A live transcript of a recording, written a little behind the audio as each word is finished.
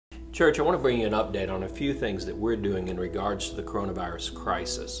Church, I want to bring you an update on a few things that we're doing in regards to the coronavirus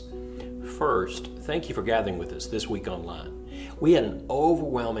crisis. First, thank you for gathering with us this week online. We had an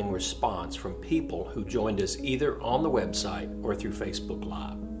overwhelming response from people who joined us either on the website or through Facebook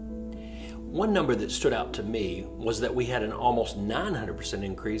Live. One number that stood out to me was that we had an almost 900%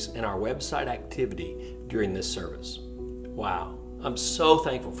 increase in our website activity during this service. Wow, I'm so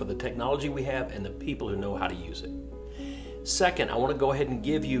thankful for the technology we have and the people who know how to use it. Second, I want to go ahead and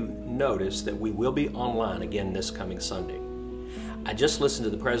give you notice that we will be online again this coming Sunday. I just listened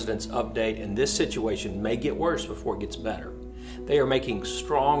to the President's update, and this situation may get worse before it gets better. They are making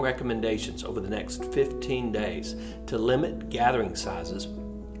strong recommendations over the next 15 days to limit gathering sizes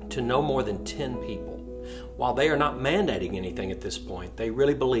to no more than 10 people. While they are not mandating anything at this point, they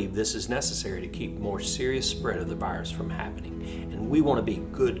really believe this is necessary to keep more serious spread of the virus from happening, and we want to be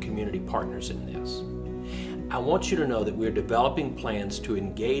good community partners in this. I want you to know that we're developing plans to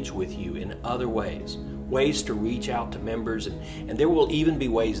engage with you in other ways to reach out to members, and there will even be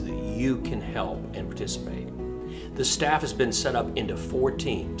ways that you can help and participate. The staff has been set up into 4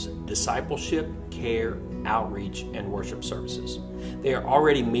 teams: discipleship, care, outreach, and worship services. They are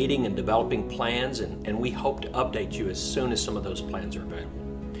already meeting and developing plans, and we hope to update you as soon as some of those plans are available.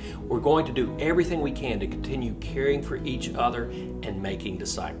 We're going to do everything we can to continue caring for each other and making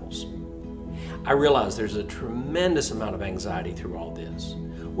disciples. I realize there's a tremendous amount of anxiety through all this.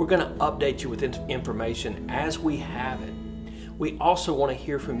 We're going to update you with information as we have it. We also want to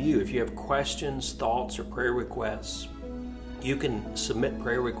hear from you. If you have questions, thoughts, or prayer requests, you can submit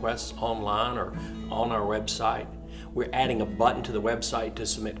prayer requests online or on our website. We're adding a button to the website to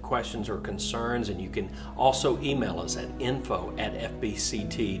submit questions or concerns, and you can also email us at info@fbct.org.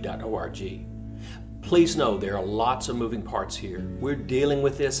 Please know there are lots of moving parts here. We're dealing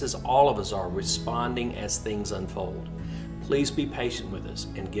with this as all of us are, responding as things unfold. Please be patient with us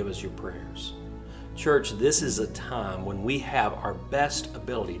and give us your prayers. Church, this is a time when we have our best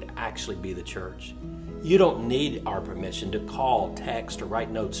ability to actually be the church. You don't need our permission to call, text, or write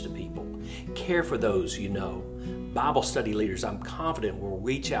notes to people. Care for those you know. Bible study leaders, I'm confident, will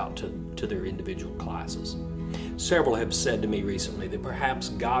reach out to their individual classes. Several have said to me recently that perhaps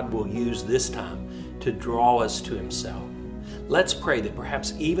God will use this time to draw us to Himself. Let's pray that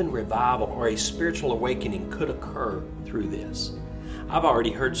perhaps even revival or a spiritual awakening could occur through this. I've already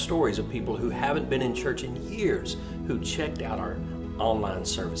heard stories of people who haven't been in church in years who checked out our online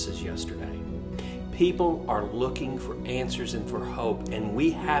services yesterday. People are looking for answers and for hope, and we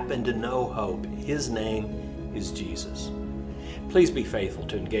happen to know hope. His name is Jesus. Please be faithful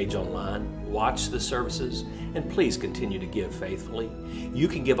to engage online, watch the services, and please continue to give faithfully. You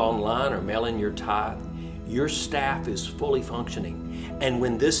can give online or mail in your tithe. Your staff is fully functioning, and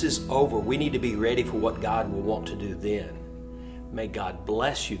when this is over, we need to be ready for what God will want to do then. May God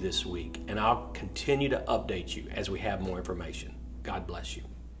bless you this week, and I'll continue to update you as we have more information. God bless you.